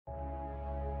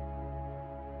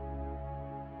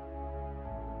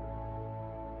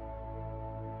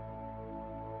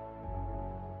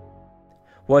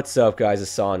What's up, guys?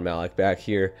 Hassan Malik back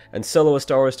here, and Solo: A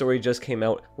Star Wars Story just came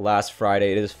out last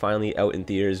Friday. It is finally out in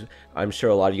theaters. I'm sure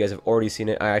a lot of you guys have already seen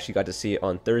it. I actually got to see it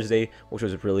on Thursday, which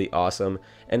was really awesome,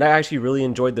 and I actually really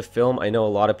enjoyed the film. I know a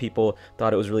lot of people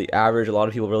thought it was really average, a lot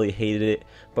of people really hated it,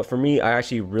 but for me, I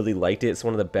actually really liked it. It's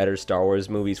one of the better Star Wars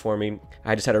movies for me.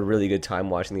 I just had a really good time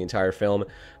watching the entire film,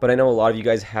 but I know a lot of you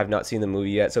guys have not seen the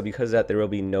movie yet, so because of that, there will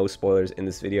be no spoilers in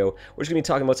this video. We're just going to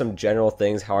be talking about some general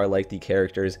things, how I like the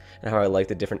characters, and how I like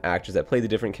the different actors that play the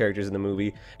different characters in the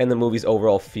movie, and the movie's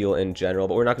overall feel in general,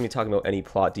 but we're not going to be talking about any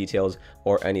plot details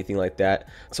or anything like that.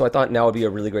 So I thought now would be a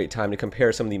really great time to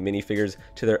compare some of the minifigures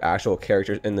to their actual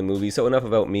characters in the movie. So enough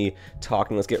about me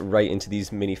talking, let's get right into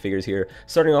these minifigures here.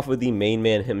 Starting off with the main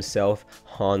man himself,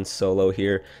 Han Solo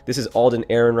here. This is Alden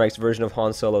Ehrenreich's version of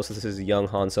Han Solo, so this is young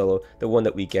Han Solo, the one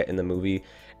that we get in the movie.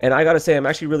 And I gotta say, I'm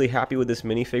actually really happy with this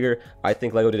minifigure. I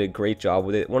think LEGO did a great job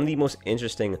with it. One of the most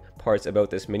interesting parts about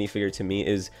this minifigure to me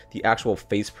is the actual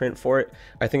face print for it.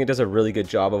 I think it does a really good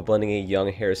job of blending a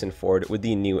young Harrison Ford with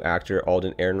the new actor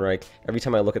Alden Ehrenreich. Every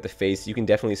time I look at the face, you can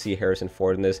definitely see Harrison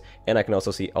Ford in this, and I can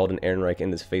also see Alden Ehrenreich in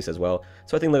this face as well.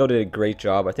 So I think LEGO did a great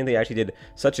job. I think they actually did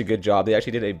such a good job. They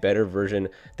actually did a better version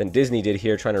than Disney did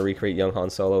here, trying to recreate young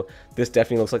Han Solo. This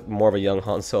definitely looks like more of a young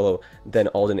Han Solo than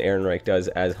Alden Ehrenreich does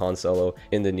as Han Solo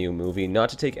in the new movie. Not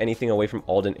to take anything away from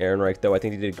Alden Ehrenreich, though, I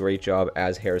think he did a great job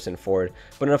as Harrison Ford.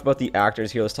 But enough about the actors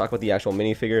here, let's talk about the actual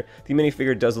minifigure. The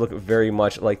minifigure does look very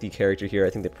much like the character here. I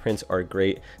think the prints are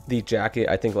great. The jacket,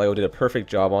 I think LEGO did a perfect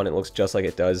job on. It looks just like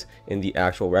it does in the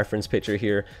actual reference picture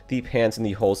here. The pants and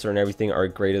the holster and everything are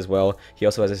great as well. He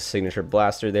also has a signature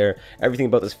blaster there. Everything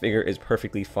about this figure is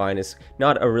perfectly fine. It's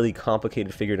not a really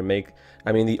complicated figure to make.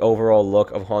 I mean, the overall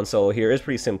look of Han Solo here is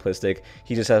pretty simplistic.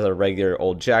 He just has a regular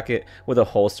old jacket with a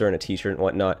holster and a t-shirt and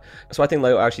whatnot. So I think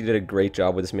LEGO actually did a great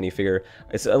job with this minifigure.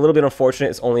 It's a little bit unfortunate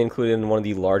it's only included in one of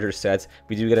the larger sets.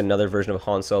 We do get another version of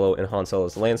Han Solo in Han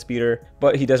Solo's land speeder,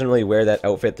 but he doesn't really wear that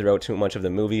outfit throughout too much of the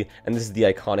movie, and this is the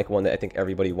iconic one that I think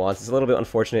everybody wants. It's a little bit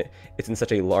unfortunate it's in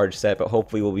such a large set, but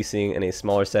hopefully we'll be seeing in a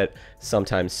smaller set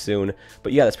sometime soon.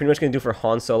 But yeah, that's pretty much going to do for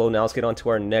Han Solo. Now let's get on to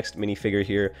our next minifigure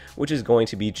here, which is going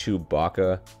to be Chewbacca.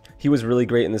 He was really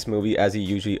great in this movie, as he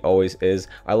usually always is.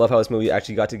 I love how this movie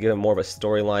actually got to give him more of a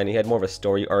storyline. He had more of a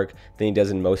story arc than he does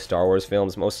in most Star Wars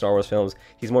films. Most Star Wars films,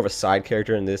 he's more of a side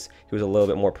character. In this, he was a little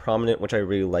bit more prominent, which I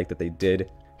really like that they did.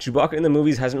 Chewbacca in the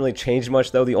movies hasn't really changed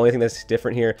much, though. The only thing that's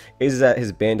different here is that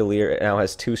his bandolier now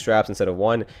has 2 straps instead of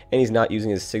 1, and he's not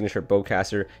using his signature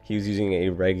bowcaster. He was using a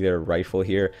regular rifle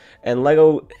here. And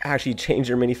LEGO actually changed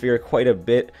their minifigure quite a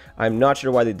bit. I'm not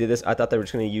sure why they did this. I thought they were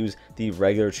just going to use the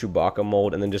regular Chewbacca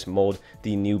mold and then just mold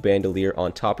the new bandolier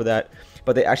on top of that.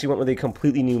 But they actually went with a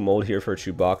completely new mold here for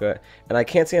Chewbacca, and I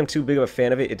can't say I'm too big of a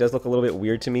fan of it. It does look a little bit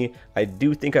weird to me. I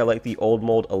do think I like the old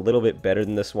mold a little bit better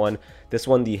than this one. This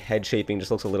one, the head shaping just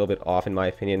looks a little bit off in my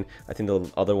opinion. I think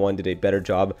the other one did a better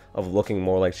job of looking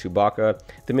more like Chewbacca.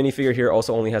 The minifigure here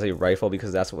also only has a rifle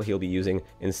because that's what he'll be using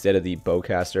instead of the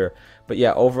bowcaster. But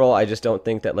yeah, overall, I just don't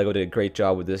think that LEGO did a great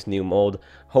job with this new mold.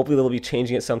 Hopefully they'll be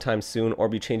changing it sometime soon, or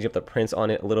be changing up the prints on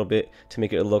it a little bit to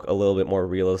make it look a little bit more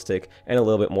realistic and a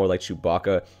little bit more like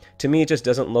Chewbacca. To me, it just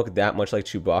doesn't look that much like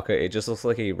Chewbacca. It just looks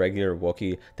like a regular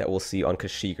Wookiee that we'll see on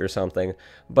Kashyyyk or something.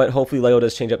 But hopefully LEGO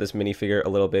does change up this minifigure a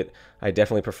little bit. I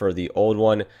definitely prefer the old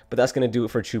one, but that's going to do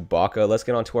it for Chewbacca. Let's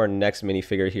get on to our next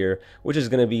minifigure here, which is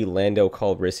going to be Lando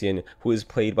Calrissian, who is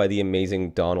played by the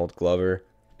amazing Donald Glover.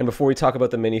 And before we talk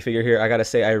about the minifigure here, I gotta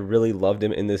say I really loved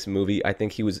him in this movie. I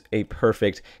think he was a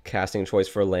perfect casting choice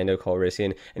for Lando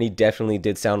Calrissian, and he definitely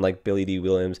did sound like Billy Dee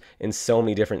Williams in so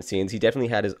many different scenes. He definitely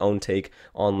had his own take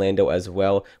on Lando as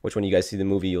well, which when you guys see the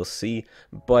movie you'll see,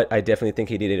 but I definitely think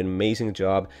he did an amazing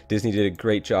job. Disney did a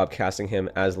great job casting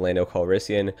him as Lando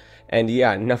Calrissian. And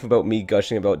yeah, enough about me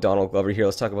gushing about Donald Glover here.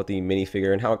 Let's talk about the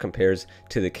minifigure and how it compares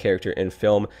to the character in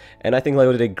film. And I think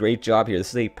LEGO did a great job here. This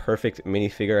is a perfect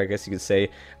minifigure, I guess you could say.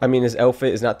 I mean, his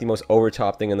outfit is not the most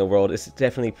over-top thing in the world. It's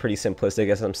definitely pretty simplistic. It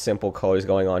has some simple colors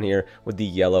going on here with the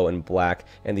yellow and black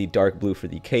and the dark blue for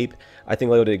the cape. I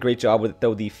think LEGO did a great job with it,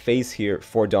 though. The face here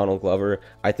for Donald Glover,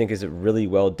 I think, is really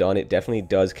well done. It definitely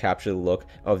does capture the look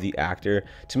of the actor.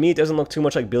 To me, it doesn't look too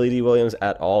much like Billy Dee Williams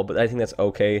at all, but I think that's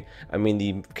okay. I mean,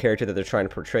 the character that they're trying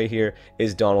to portray here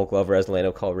is Donald Glover as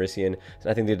Lando Calrissian, and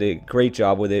I think they did a great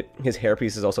job with it. His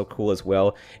hairpiece is also cool as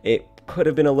well. It could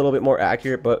have been a little bit more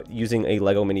accurate, but using a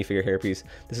LEGO LEGO minifigure hairpiece,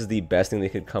 this is the best thing they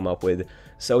could come up with.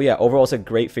 So yeah, overall it's a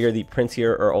great figure. The prints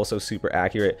here are also super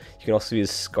accurate. You can also see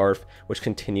his scarf, which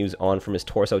continues on from his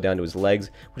torso down to his legs,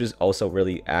 which is also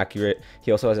really accurate.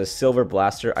 He also has a silver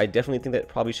blaster. I definitely think that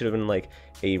probably should have been like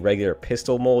a regular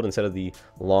pistol mold instead of the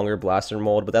longer blaster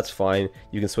mold, but that's fine.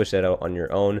 You can switch that out on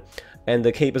your own. And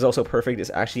the cape is also perfect. It's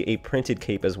actually a printed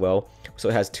cape as well, so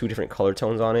it has 2 different color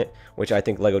tones on it, which I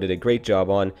think LEGO did a great job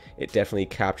on. It definitely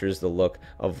captures the look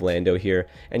of Lando here.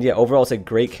 And yeah, overall it's a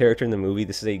great character in the movie.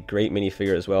 This is a great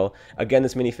minifigure as well. Again,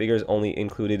 this minifigure is only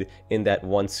included in that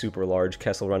one super large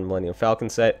Kessel Run Millennium Falcon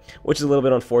set, which is a little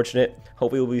bit unfortunate.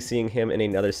 Hopefully we'll be seeing him in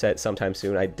another set sometime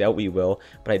soon. I doubt we will,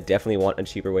 but I definitely want a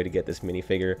cheaper way to get this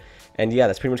minifigure. And yeah,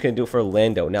 that's pretty much going to do it for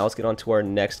Lando. Now let's get on to our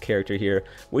next character here,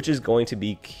 which is going to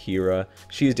be qi'ra.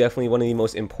 She is definitely one of the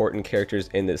most important characters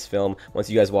in this film. Once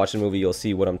you guys watch the movie, you'll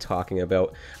see what I'm talking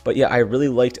about. But yeah, I really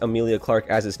liked Emilia Clarke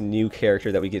as this new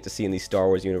character that we get to see in the Star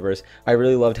Wars universe. I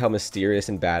really loved how mysterious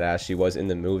and badass she was in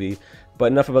the movie.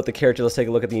 But enough about the character, let's take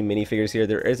a look at the minifigures here.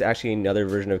 There is actually another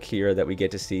version of qi'ra that we get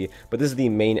to see, but this is the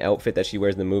main outfit that she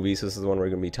wears in the movie, so this is the one we're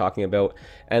going to be talking about.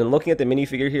 And looking at the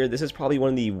minifigure here, this is probably one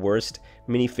of the worst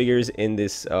minifigures in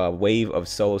this wave of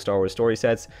solo Star Wars story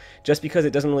sets, just because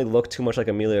it doesn't really look too much like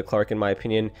Emilia Clarke in my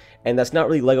opinion, and that's not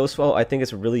really LEGO's fault. I think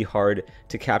it's really hard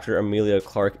to capture Emilia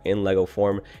Clarke in LEGO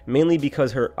form, mainly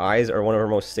because her eyes are one of her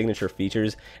most signature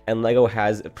features, and LEGO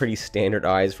has pretty standard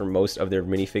eyes for most of their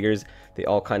minifigures. They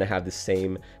all kind of have the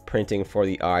same printing for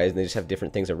the eyes, and they just have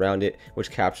different things around it, which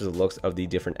captures the looks of the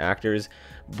different actors.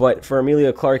 But for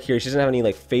Emilia Clarke here, she doesn't have any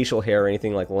like facial hair or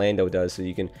anything like Lando does, so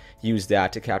you can use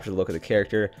that to capture the look of the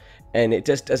character. And it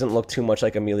just doesn't look too much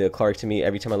like Emilia Clarke to me.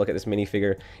 Every time I look at this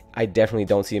minifigure, I definitely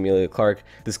don't see Emilia Clarke.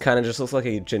 This kind of just looks like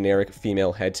a generic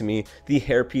female head to me. The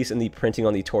hairpiece and the printing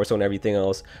on the torso and everything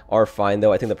else are fine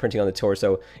though. I think the printing on the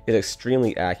torso is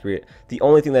extremely accurate. The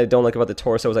only thing that I don't like about the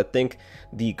torso is I think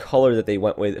the color that they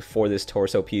went with for this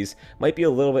torso piece might be a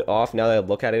little bit off now that I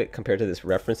look at it compared to this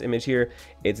reference image here.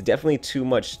 It's definitely too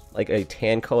much like a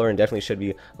tan color and definitely should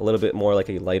be a little bit more like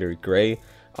a lighter gray.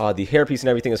 The hairpiece and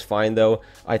everything is fine though.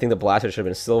 I think the blaster should have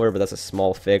been silver, but that's a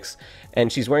small fix.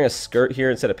 And she's wearing a skirt here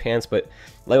instead of pants, but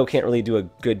LEGO can't really do a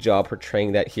good job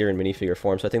portraying that here in minifigure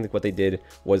form, so I think what they did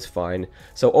was fine.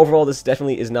 So overall, this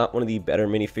definitely is not one of the better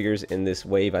minifigures in this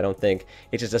wave, I don't think.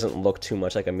 It just doesn't look too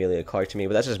much like Emilia Clarke to me,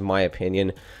 but that's just my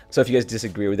opinion. So if you guys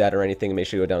disagree with that or anything, make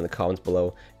sure you go down in the comments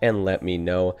below and let me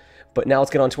know. But now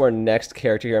let's get on to our next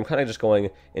character here. I'm kind of just going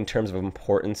in terms of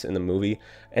importance in the movie.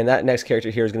 And that next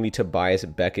character here is going to be Tobias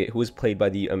Beckett, who is played by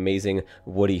the amazing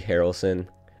Woody Harrelson.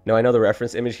 Now, I know the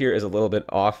reference image here is a little bit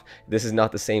off. This is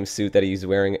not the same suit that he's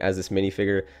wearing as this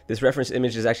minifigure. This reference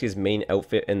image is actually his main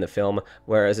outfit in the film,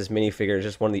 whereas this minifigure is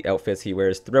just one of the outfits he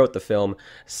wears throughout the film.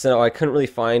 So I couldn't really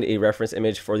find a reference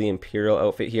image for the Imperial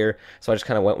outfit here, so I just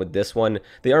kind of went with this one.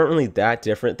 They aren't really that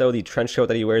different, though. The trench coat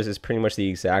that he wears is pretty much the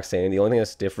exact same. The only thing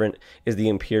that's different is the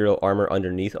Imperial armor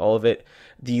underneath all of it.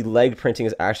 The leg printing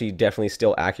is actually definitely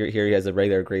still accurate here. He has the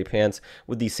regular gray pants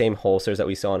with the same holsters that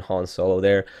we saw in Han Solo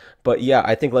there. But yeah,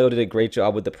 I think LEGO did a great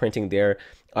job with the printing there.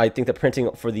 I think the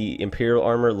printing for the Imperial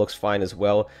armor looks fine as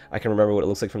well. I can remember what it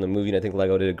looks like from the movie, and I think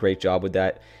LEGO did a great job with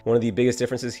that. One of the biggest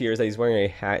differences here is that he's wearing a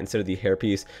hat instead of the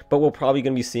hairpiece, but we're probably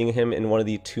going to be seeing him in one of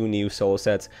the 2 new solo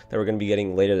sets that we're going to be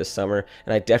getting later this summer,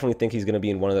 and I definitely think he's going to be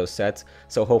in one of those sets,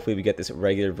 so hopefully we get this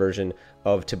regular version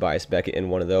of Tobias Beckett in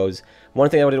one of those. One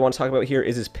thing I did want to talk about here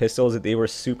is his pistols. They were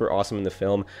super awesome in the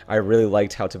film. I really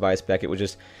liked how Tobias Beckett was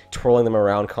just twirling them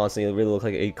around constantly. It really looked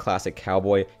like a classic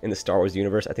cowboy in the Star Wars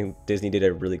universe. I think Disney did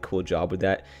a really cool job with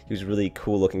that. He was a really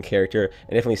cool looking character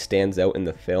and definitely stands out in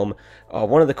the film.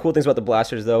 One of the cool things about the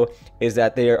blasters though is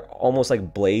that they are almost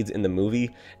like blades in the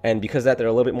movie, and because of that they're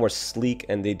a little bit more sleek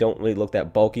and they don't really look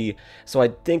that bulky. So I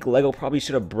think LEGO probably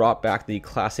should have brought back the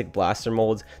classic blaster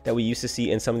molds that we used to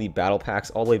see in some of the battle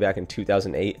packs all the way back in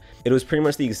 2008. It was pretty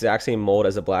much the exact same mold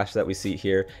as the blaster that we see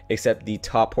here, except the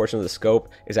top portion of the scope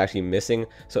is actually missing,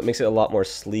 so it makes it a lot more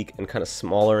sleek and kind of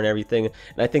smaller and everything,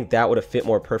 and I think that would have fit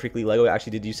more perfectly. LEGO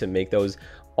actually did used to make those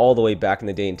all the way back in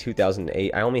the day in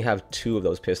 2008. I only have 2 of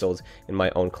those pistols in my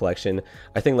own collection.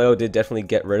 I think LEGO did definitely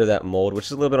get rid of that mold, which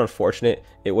is a little bit unfortunate.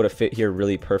 It would have fit here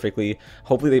really perfectly.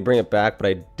 Hopefully they bring it back, but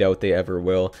I doubt they ever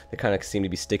will. They kind of seem to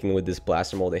be sticking with this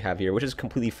blaster mold they have here, which is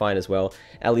completely fine as well.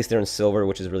 At least they're in silver,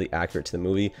 which is really accurate to the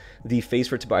movie. The face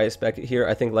for Tobias Beckett here,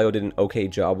 I think LEGO did an okay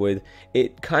job with.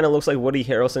 It kind of looks like Woody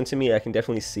Harrelson to me. I can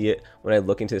definitely see it when I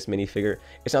look into this minifigure.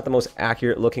 It's not the most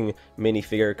accurate looking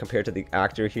minifigure compared to the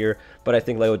actor here, but I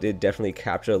think LEGO did definitely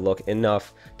capture the look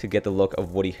enough to get the look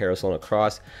of Woody Harrelson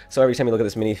across. So every time you look at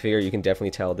this minifigure, you can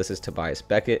definitely tell this is Tobias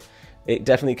Beckett. It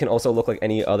definitely can also look like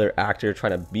any other actor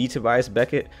trying to be Tobias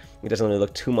Beckett. It doesn't really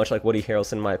look too much like Woody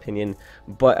Harrelson in my opinion,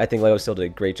 but I think LEGO still did a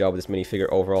great job with this minifigure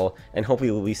overall, and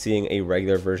hopefully we'll be seeing a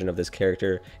regular version of this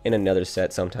character in another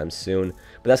set sometime soon.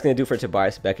 But that's going to do for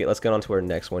Tobias Beckett. Let's get on to our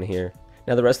next one here.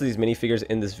 Now the rest of these minifigures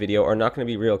in this video are not going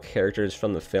to be real characters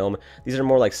from the film. These are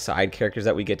more like side characters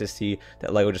that we get to see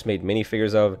that LEGO just made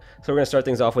minifigures of. So we're going to start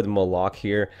things off with Moloch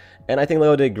here. And I think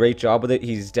LEGO did a great job with it.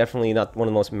 He's definitely not one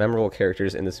of the most memorable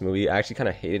characters in this movie. I actually kind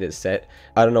of hated his set.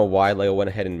 I don't know why LEGO went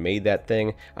ahead and made that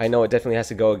thing. I know it definitely has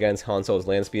to go against Han Solo's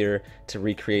land speeder to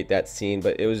recreate that scene,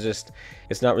 but it was just,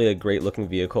 it's not really a great looking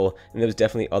vehicle. And there was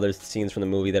definitely other scenes from the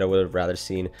movie that I would have rather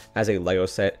seen as a LEGO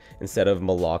set instead of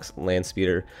Moloch's land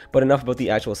speeder. But enough about the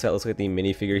actual set. Let's look at the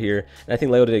minifigure here. And I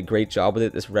think LEGO did a great job with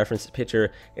it. This reference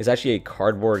picture is actually a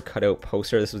cardboard cutout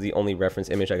poster. This was the only reference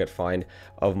image I could find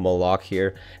of Moloch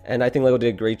here. And I think LEGO did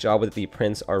a great job with it. The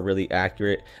prints are really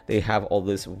accurate. They have all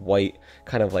this white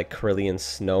kind of like Carillion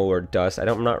snow or dust.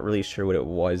 I'm not really sure what it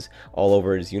was all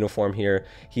over his uniform here.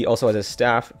 He also has a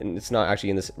staff, and it's not actually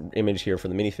in this image here for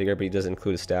the minifigure, but he does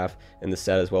include a staff in the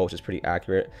set as well, which is pretty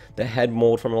accurate. The head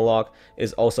mold from Moloch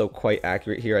is also quite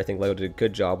accurate here. I think LEGO did a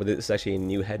good job with it. This is actually a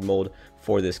new head mold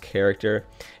for this character.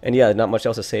 And yeah, not much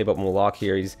else to say about Moloch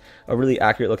here. He's a really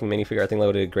accurate looking minifigure. I think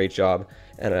LEGO did a great job,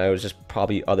 and I was just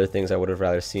probably other things I would have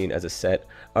rather seen as a set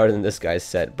other than this guy's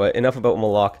set. But enough about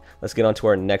Moloch. Let's get on to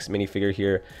our next minifigure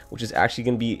here, which is actually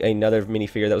going to be another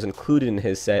minifigure that was included in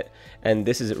his set, and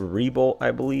this is Rebolt, I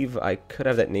believe. I could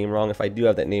have that name wrong. If I do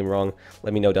have that name wrong,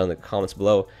 let me know down in the comments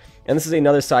below. And this is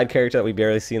another side character that we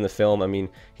barely see in the film. I mean,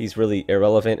 he's really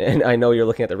irrelevant, and I know you're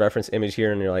looking at the reference image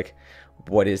here and you're like,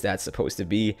 what is that supposed to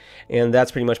be? And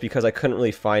that's pretty much because I couldn't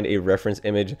really find a reference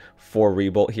image for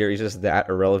Rebolt here. He's just that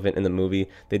irrelevant in the movie.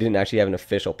 They didn't actually have an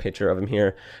official picture of him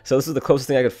here. So this is the closest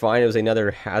thing I could find. It was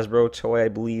another Hasbro toy, I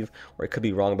believe, or I could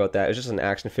be wrong about that. It's just an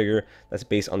action figure that's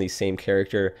based on the same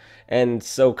character. And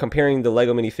so comparing the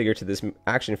LEGO minifigure to this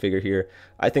action figure here,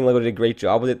 I think LEGO did a great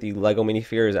job with it. The LEGO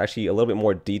minifigure is actually a little bit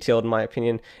more detailed in my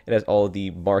opinion. It has all of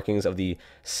the markings of the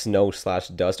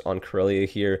snow/dust on Corellia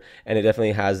here, and it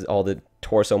definitely has all the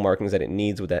torso markings that it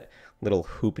needs with that little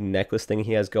hoop necklace thing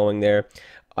he has going there.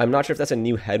 I'm not sure if that's a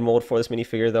new head mold for this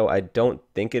minifigure though. I don't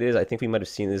think it is. I think we might have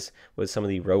seen this with some of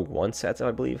the Rogue One sets,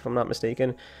 I believe, if I'm not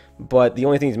mistaken. But the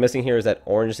only thing he's missing here is that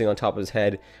orange thing on top of his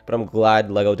head. But I'm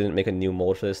glad LEGO didn't make a new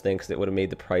mold for this thing, because it would have made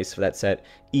the price for that set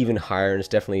even higher, and it's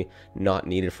definitely not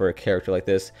needed for a character like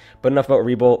this. But enough about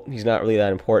Rebolt. He's not really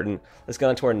that important. Let's get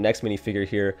on to our next minifigure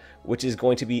here, which is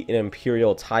going to be an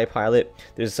Imperial TIE pilot.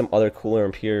 There's some other cooler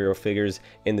Imperial figures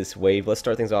in this wave. Let's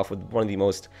start things off with one of the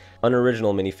most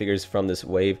unoriginal minifigures from this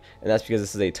wave, and that's because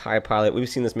this is a TIE pilot. We've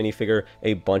seen this minifigure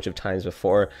a bunch of times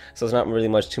before, so there's not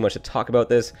really too much to talk about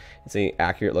this. It's a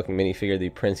accurate looking minifigure. The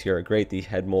prints here are great. The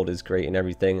head mold is great and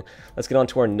everything. Let's get on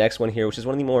to our next one here, which is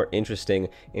one of the more interesting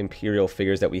Imperial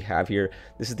figures that we have here.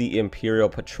 This is the Imperial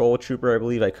Patrol Trooper, I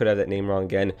believe. I could have that name wrong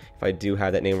again. If I do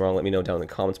have that name wrong, let me know down in the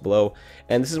comments below.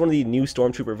 And this is one of the new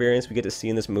Stormtrooper variants we get to see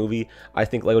in this movie. I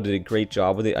think LEGO did a great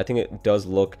job with it. I think it does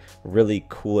look really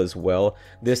cool as well.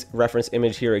 This reference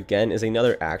image here again is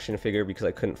another action figure, because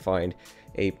I couldn't find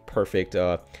a perfect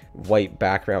white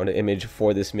background image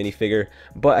for this minifigure,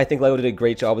 but I think LEGO did a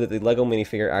great job with it. The LEGO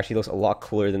minifigure actually looks a lot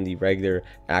cooler than the regular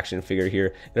action figure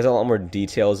here. There's a lot more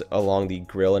details along the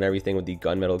grill and everything, with the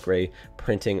gunmetal gray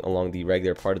printing along the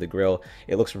regular part of the grill.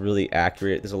 It looks really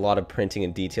accurate. There's a lot of printing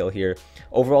and detail here.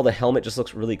 Overall, the helmet just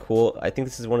looks really cool. I think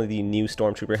this is one of the new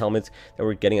Stormtrooper helmets that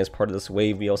we're getting as part of this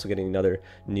wave. We also getting another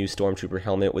new Stormtrooper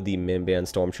helmet with the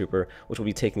Minband Stormtrooper, which we'll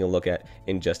be taking a look at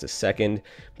in just a second.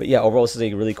 But yeah, overall this is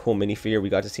a really cool minifigure. We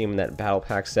got to see him in that battle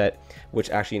pack set, which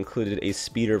actually included a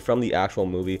speeder from the actual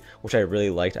movie, which I really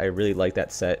liked. I really liked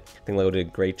that set. I think LEGO did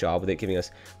a great job with it, giving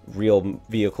us real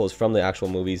vehicles from the actual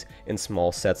movies in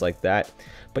small sets like that.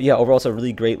 But yeah, overall it's a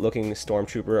really great looking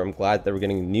Stormtrooper. I'm glad that we're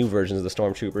getting new versions of the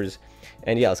Stormtroopers.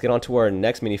 And yeah, let's get on to our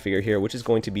next minifigure here, which is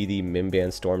going to be the Minband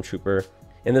Stormtrooper.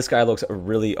 And this guy looks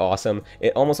really awesome.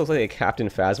 It almost looks like a Captain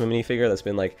Phasma minifigure that's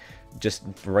been like just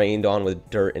rained on with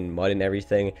dirt and mud and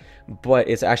everything, but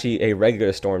it's actually a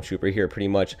regular Stormtrooper here pretty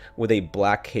much, with a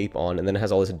black cape on, and then it has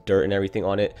all this dirt and everything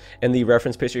on it. And the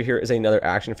reference picture here is another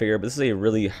action figure, but this is a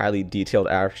really highly detailed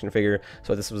action figure,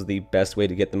 so this was the best way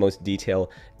to get the most detail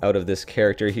out of this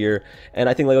character here. And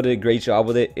I think LEGO did a great job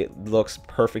with it. It looks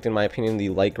perfect in my opinion. The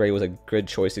light gray was a good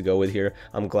choice to go with here.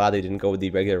 I'm glad they didn't go with the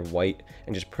regular white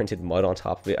and just printed mud on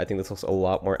top of it. I think this looks a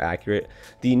lot more accurate.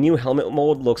 The new helmet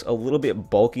mold looks a little bit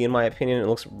bulky in my opinion. It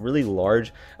looks really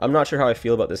large. I'm not sure how I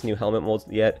feel about this new helmet mold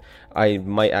yet. I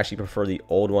might actually prefer the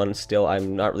old one still.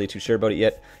 I'm not really too sure about it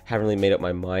yet. Haven't really made up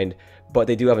my mind. but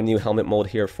they do have a new helmet mold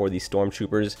here for the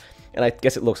stormtroopers, and I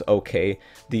guess it looks okay.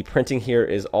 The printing here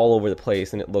is all over the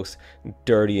place and it looks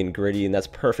dirty and gritty, and that's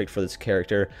perfect for this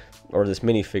character, or this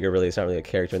minifigure really. It's not really a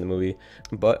character in the movie,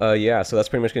 but yeah, so that's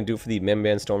pretty much gonna do it for the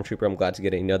Memban Stormtrooper. I'm glad to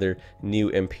get another new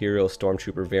Imperial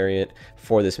Stormtrooper variant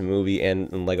for this movie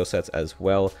and in Lego sets as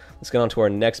well. Let's get on to our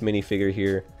next minifigure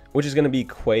here, which is going to be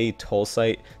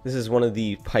qi'ra. This is one of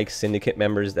the Pike Syndicate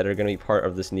members that are going to be part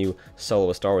of this new Solo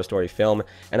a Star Wars Story film.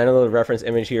 And I know the reference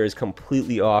image here is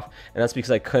completely off, and that's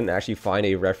because I couldn't actually find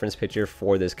a reference picture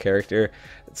for this character.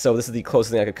 So this is the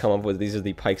closest thing I could come up with. These are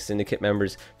the Pike Syndicate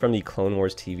members from the Clone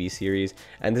Wars TV series,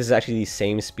 and this is actually the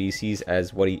same species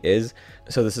as what he is.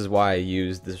 So this is why I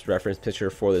used this reference picture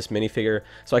for this minifigure.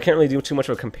 So I can't really do too much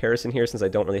of a comparison here since I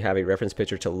don't really have a reference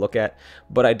picture to look at,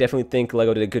 but I definitely think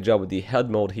Lego did a good job with the head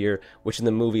mold here, which in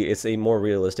the movie it's a more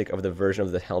realistic of the version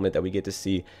of the helmet that we get to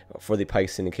see for the Pike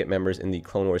Syndicate members in the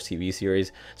Clone Wars TV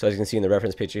series. So as you can see in the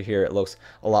reference picture here, it looks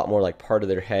a lot more like part of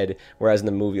their head, whereas in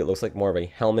the movie it looks like more of a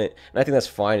helmet, and I think that's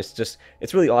fine.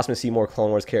 It's really awesome to see more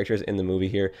Clone Wars characters in the movie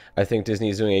here. I think Disney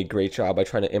is doing a great job by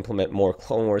trying to implement more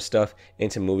Clone Wars stuff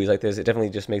into movies like this. It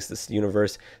definitely just makes this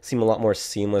universe seem a lot more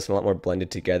seamless and a lot more blended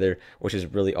together, which is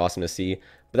really awesome to see.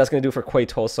 But that's going to do for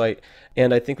qi'ra,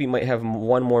 and I think we might have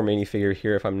one more minifigure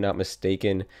here if I'm not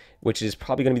mistaken, which is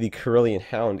probably going to be the Corellian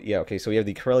Hound. Yeah, okay, so we have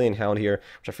the Corellian Hound here,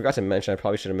 which I forgot to mention. I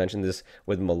probably should have mentioned this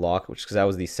with Malak, which because that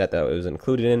was the set that it was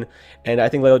included in, and I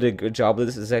think Lego did a good job with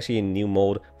this. This is actually a new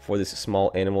mold for this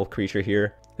small animal creature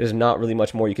here. There's not really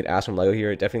much more you could ask from Lego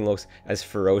here. It definitely looks as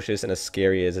ferocious and as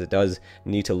scary as it does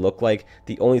need to look like.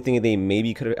 The only thing they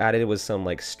maybe could have added was some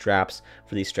like straps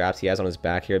for these straps he has on his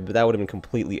back here, but that would have been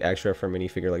completely extra for a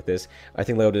minifigure like this. I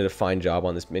think Lego did a fine job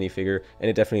on this minifigure, and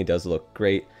it definitely does look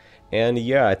great. And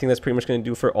yeah, I think that's pretty much going to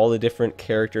do for all the different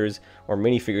characters or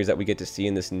minifigures that we get to see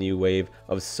in this new wave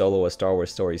of Solo a Star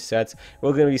Wars Story sets.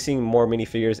 We're going to be seeing more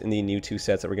minifigures in the new 2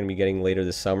 sets that we're going to be getting later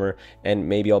this summer, and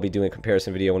maybe I'll be doing a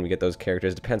comparison video when we get those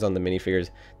characters. Depends on the minifigures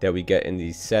that we get in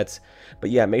these sets. But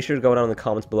yeah, make sure to go down in the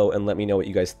comments below and let me know what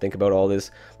you guys think about all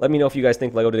this. Let me know if you guys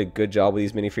think Lego did a good job with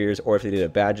these minifigures or if they did a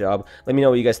bad job. Let me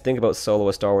know what you guys think about Solo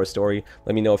a Star Wars Story.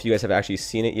 Let me know if you guys have actually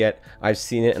seen it yet. I've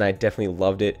seen it and I definitely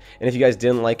loved it. And if you guys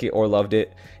didn't like it or loved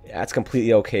it, that's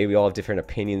completely okay. We all have different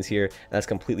opinions here, and that's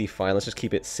completely fine. Let's just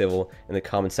keep it civil in the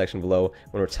comment section below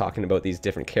when we're talking about these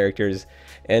different characters.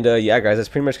 And yeah, guys, that's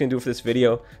pretty much gonna do it for this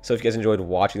video. So if you guys enjoyed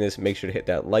watching this, make sure to hit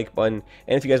that like button,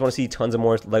 and if you guys want to see tons of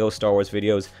more Lego Star Wars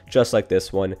videos just like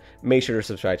this one, make sure to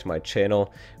subscribe to my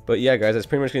channel. But yeah, guys, that's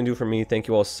pretty much gonna do it for me. Thank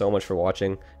you all so much for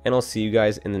watching, and I'll see you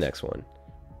guys in the next one.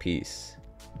 Peace.